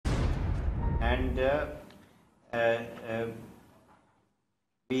and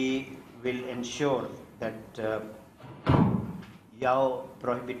we will ensure that ಯಾವ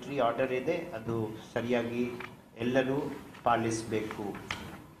prohibitory order ಇದೆ ಅದು ಸರಿಯಾಗಿ ಎಲ್ಲರೂ ಪಾಲಿಸಬೇಕು.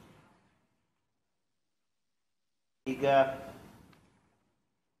 ಈಗ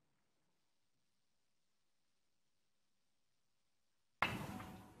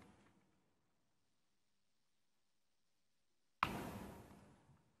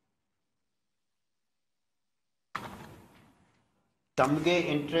ತಮಗೆ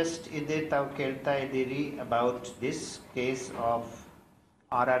ಇಂಟ್ರೆಸ್ಟ್ ಇದೆ, ತಾವು ಕೇಳ್ತಾ ಇದ್ದೀರಿ about this case of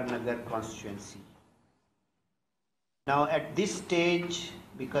R.R. Nagar constituency. Now at this stage,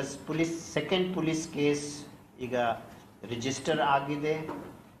 because second police case ಈಗ register ಆಗಿದೆ,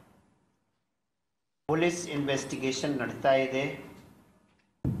 police investigation ನಡ್ತಾ ಇದೆ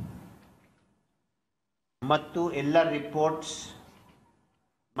ಮತ್ತು ಎಲ್ಲ ರಿಪೋರ್ಟ್ಸ್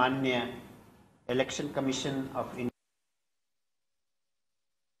ಮಾನ್ಯ election commission of India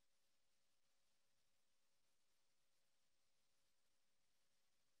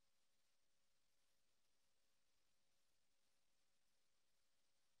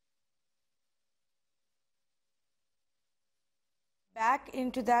back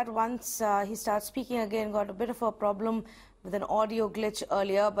into that once he starts speaking again. Got a bit of a problem with an audio glitch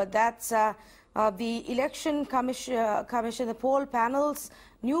earlier, but that's the election commission, the poll panel's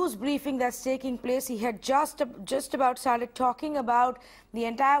news briefing that's taking place. He had just about started talking about the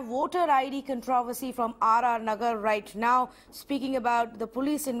entire voter ID controversy from R.R. Nagar right now, speaking about the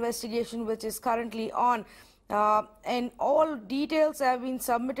police investigation which is currently on. And all details have been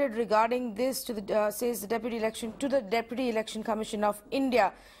submitted regarding this to the says the Deputy Election Commission of India.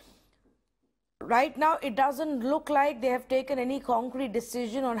 Right now, it doesn't look like they have taken any concrete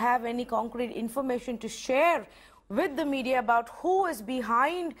decision or have any concrete information to share with the media about who is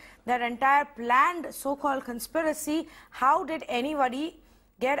behind that entire planned so-called conspiracy. How did anybody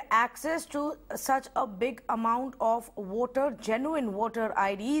get access to such a big amount of genuine voter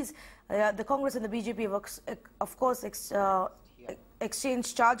IDs? The Congress and the BJP have, of course,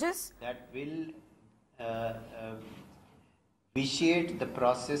 exchanged charges. That will vitiate the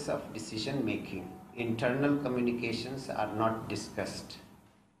process of decision making. Internal communications are not discussed.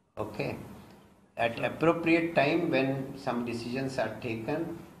 Okay. At appropriate time, when some decisions are taken,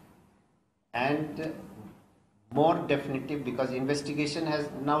 and more definitive, because investigation has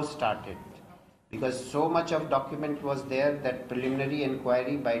now started. Because so much of document was there that preliminary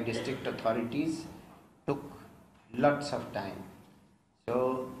inquiry by district authorities took lots of time. So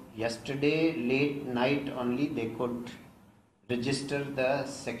yesterday late night only they could register the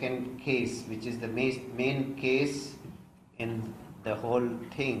second case, which is the main case in the whole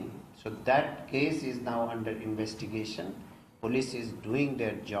thing. So that case is now under investigation. Police is doing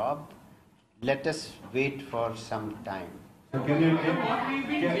their job. Let us wait for some time. So can you what we've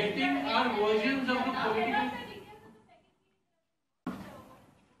been getting are versions of the political.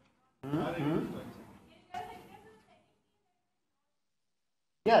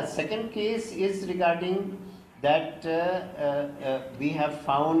 Yeah, second case is regarding that we have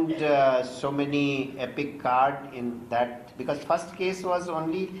found so many epic card in that, because first case was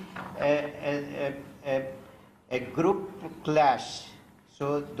only a group clash. So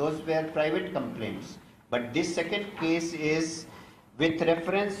those were private complaints. But this second case is with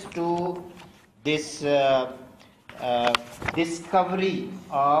reference to this discovery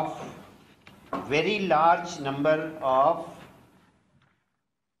of very large number of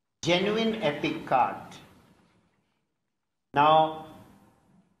genuine epic card. Now,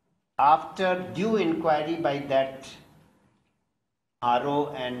 after due inquiry by that RO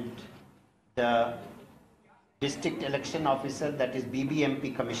and the district election officer, that is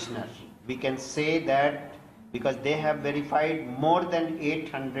BBMP commissioner, we can say that because they have verified more than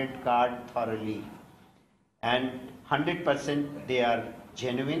 800 cards thoroughly, and 100% they are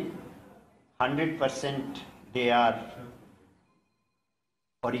genuine, 100% they are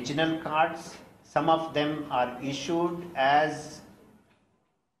original cards. Some of them are issued as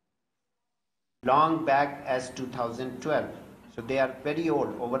long back as 2012. So they are very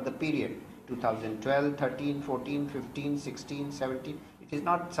old over the period 2012, 13, 14, 15, 16, 17. It is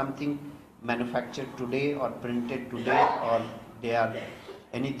not something manufactured today or printed today, or they are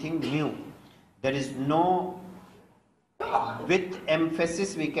anything new. There is no, with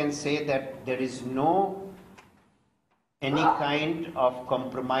emphasis we can say that there is no any kind of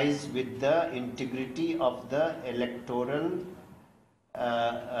compromise with the integrity of the electoral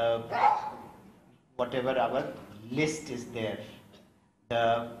whatever our list is there.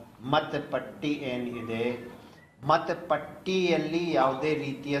 The Matapatti ide, ಮತಪಟ್ಟಿಯಲ್ಲಿ ಯಾವುದೇ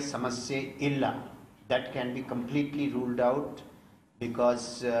ರೀತಿಯ ಸಮಸ್ಯೆ ಇಲ್ಲ. That can be completely ruled out because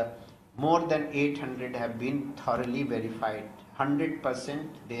more than 800 have been thoroughly verified. 100%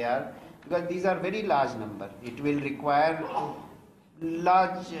 they are, because these are very large number. It will require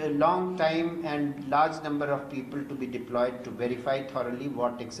long time and large number of people to be deployed to verify thoroughly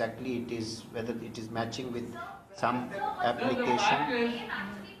what exactly it is, whether it is matching with some application.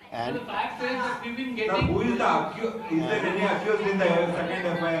 And The fact is that we've been Sir, getting. who is the accused? Is there any accused in the second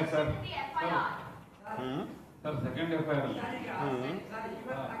FIR, sir? Sir, second FIR.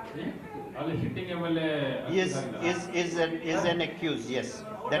 Ali sitting MLA. is an accused, yes.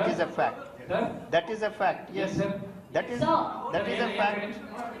 That is a fact. Sir? That is a fact, yes. Yes, sir. That is a fact.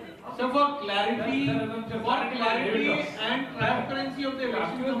 So for clarity and transparency of the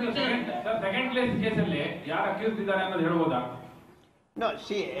election commission. Sir, second place ಕೇಸಲ್ಲಿ ಯಾರು accuse ಇದ್ದಾರೆ ಅನ್ನೋದು ಹೇಳ್ಬೋದಾ? No,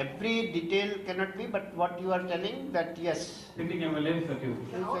 see, every detail cannot be, but what you are telling that yes, Sitting MLA is accused.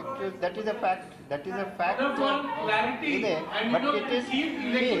 is accused, that is a fact. That is a fact. So for clarity ಇದೆ, and but you know, it is keep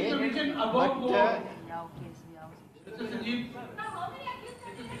election see, commission above but, board. Mr. Sanjeev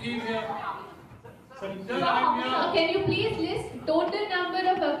here. Sir, I'm here. Can you please list total number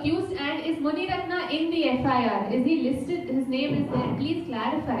of accused and is Muniratna in the FIR? Is he listed? His name is there. Please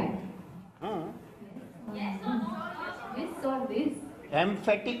clarify. This or this?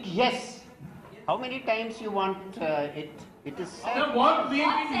 emphatic yes. How many times you want it? It is Sir, said. what we've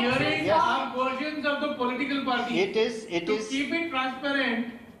been hearing Yes. are versions of the political parties. It is. To keep it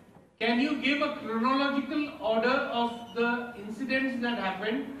transparent, can you give a chronological order of the incidents that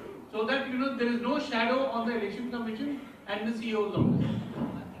happened so that you know there is no shadow on the election commission and the CEO's office?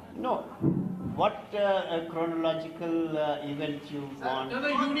 No. What chronological event you want? So the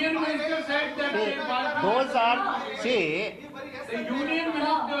union minister said that See, they those are, see, the union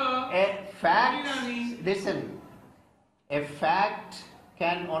minister. a fact, listen, a fact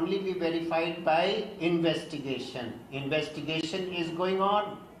can only be verified by investigation. Investigation is going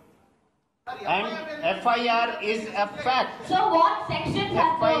on. And FIR is a fact. So what sections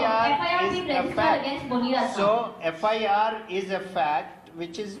have the FIR FIR is been a registered fact. against Muniratna? So FIR is a fact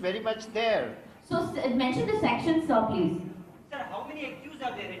which is very much there. So mention the sections, sir, please. Sir, how many accused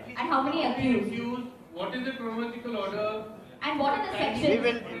are there? At least And how many accused? Accused, what is the chronological order? And what are the We sections?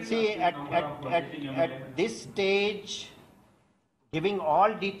 will see at this stage, giving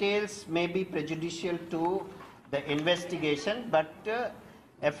all details may be prejudicial to the investigation, but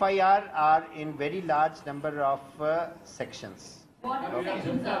FIR are in very large number of sections. What are the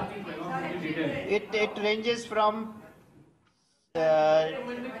sections, sir? It ranges from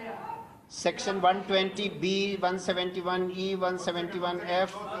section 120B, 171E, 171F.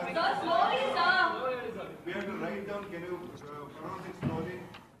 Sir, slowly, sir. We have to write down, can you pronounce it slowly?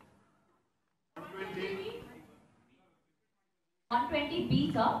 120.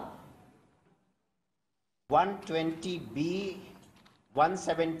 120B, sir. 120B,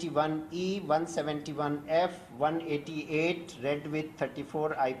 171E, 171F, 188 read with 34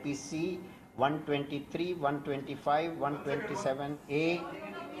 IPC, 123, 125, 127A.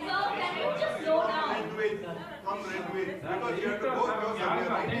 Sir, can you just slow down? Red with, from red with, because you have to go close and we are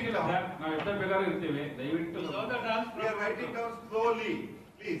writing down. ನಾವು ಎಷ್ಟು ಬೇಕಾದ್ರೂ ಇರ್ತೀವಿ ದಯವಿಟ್ಟು So the dance We are writing down slowly,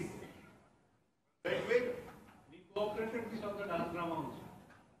 please. Red with, we cooperated with the dance drama also.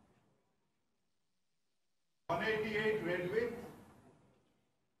 188 red with,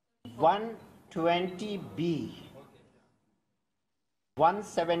 120B,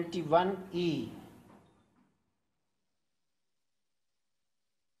 171E,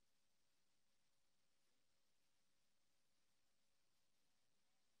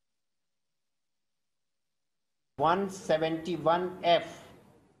 171F,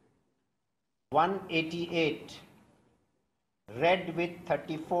 188, read with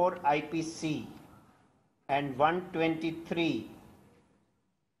 34 IPC, and 123,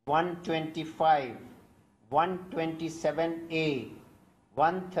 125, 127A,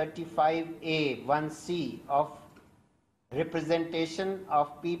 135A, 1C of Representation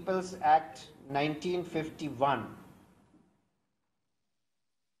of People's Act 1951.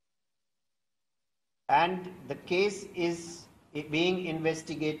 And the case is being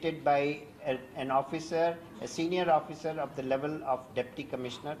investigated by an officer, a senior officer of the level of Deputy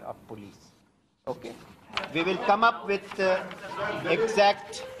Commissioner of Police. Okay. We will come up with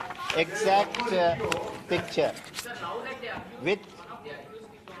exact picture. With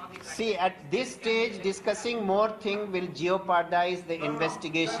see, at this stage, discussing more thing will jeopardize the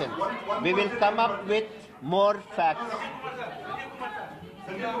investigation. We will come up with more facts.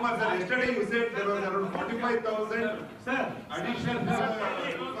 Sanjay Kumar sir, yesterday you said there was around 45,000 additional.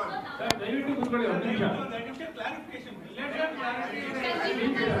 Sir ದಯವಿಟ್ಟು ಕೂತ್ಕೊಳ್ಳಿ ಒಂದು ನಿಮಿಷ. Additional clarification.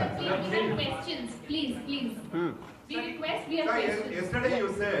 Questions, please. We request, we have Sir, questions. yesterday you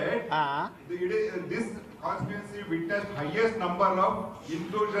said this constituency witnessed highest number of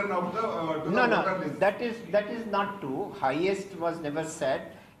inclusion of the to the No, voter list. that is not true. Highest was never said.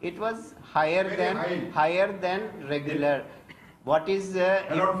 It was higher Very than high. higher than regular. What is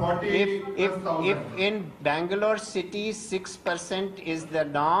Around 40 if plus thousand. in Bangalore city 6% is the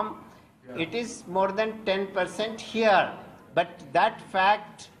norm, it is more than 10% here. But that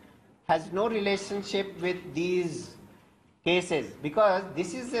fact has no relationship with these cases, because this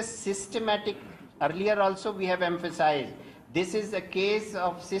is a systematic. Earlier also we have emphasized, this is a case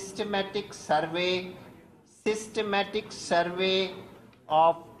of systematic survey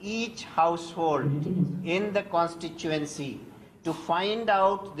of each household in the constituency to find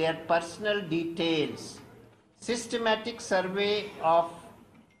out their personal details. Systematic survey of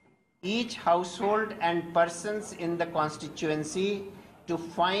each household and persons in the constituency to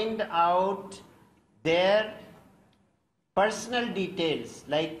find out their personal details,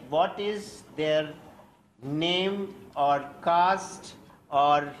 like what is their name or caste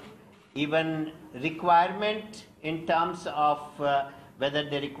or even requirement in terms of whether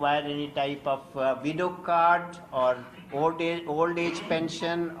they require any type of widow card or old age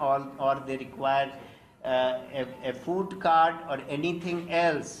pension, or they require a food card or anything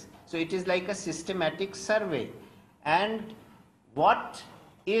else. So it is like a systematic survey. And what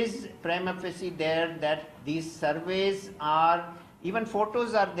is prima facie there, that these surveys are, even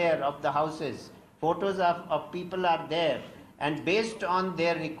photos are there of the houses, photos of people are there, and based on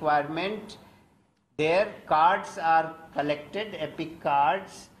their requirement, their cards are collected, epic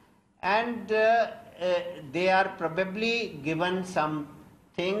cards, and they are probably given some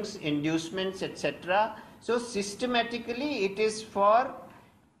things, inducements, etc. So systematically it is for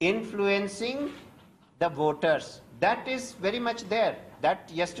influencing the voters. That is very much there. That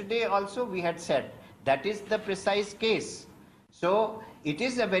yesterday also we had said, that is the precise case. So it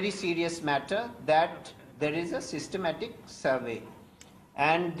is a very serious matter that there is a systematic survey.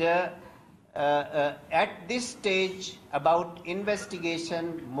 And at this stage about investigation,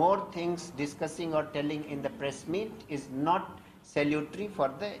 more things discussing or telling in the press meet is not salutary for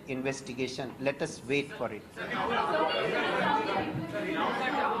the investigation. Let us wait for it. How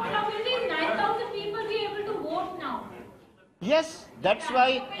will these 9,000 people be able to vote now? Yes, that's why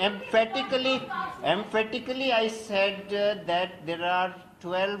emphatically I said that there are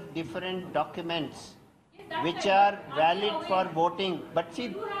 12 different documents which are valid for voting. But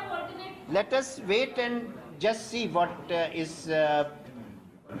see, let us wait and just see what is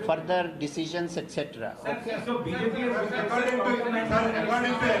further decisions, etc. Okay, so BJP has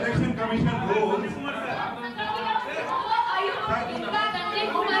According to Election Commission rules,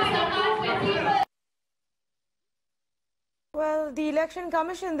 Well, the Election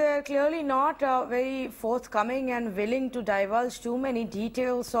Commission, they're clearly not very forthcoming and willing to divulge too many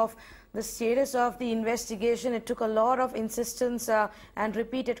details of the status of the investigation. It took a lot of insistence and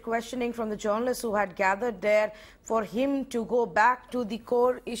repeated questioning from the journalists who had gathered there for him to go back to the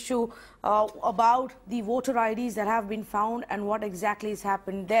core issue about the voter IDs that have been found and what exactly has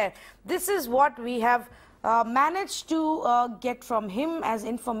happened there. This is what we have managed to get from him as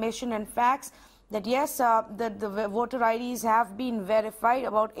information and facts. That yes, the voter IDs have been verified,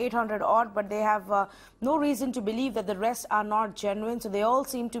 about 800 odd, but they have no reason to believe that the rest are not genuine. So they all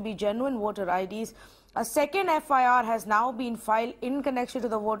seem to be genuine voter IDs. A second FIR has now been filed in connection to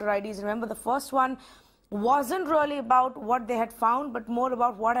the voter IDs. Remember, the first one wasn't really about what they had found, but more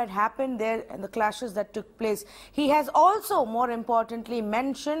about what had happened there and the clashes that took place. He has also, more importantly,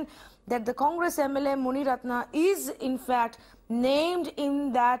 mentioned that the Congress MLA Muniratna is in fact named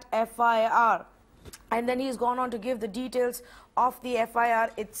in that FIR. And then he's gone on to give the details of the FIR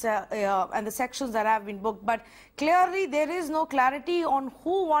and the sections that have been booked. But clearly there is no clarity on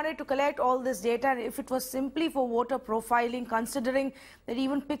who wanted to collect all this data, and if it was simply for voter profiling, considering that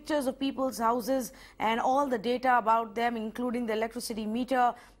even pictures of people's houses and all the data about them, including the electricity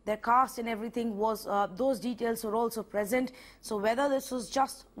meter, their caste and everything, was those details were also present. So whether this was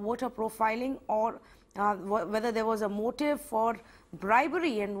just voter profiling or whether there was a motive for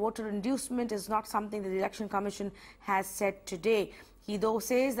bribery and voter inducement is not something that the Election Commission has said today. He though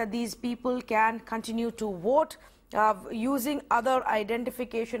says that these people can continue to vote using other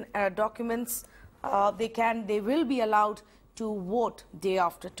identification documents. They will be allowed to vote day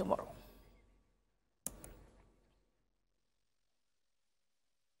after tomorrow.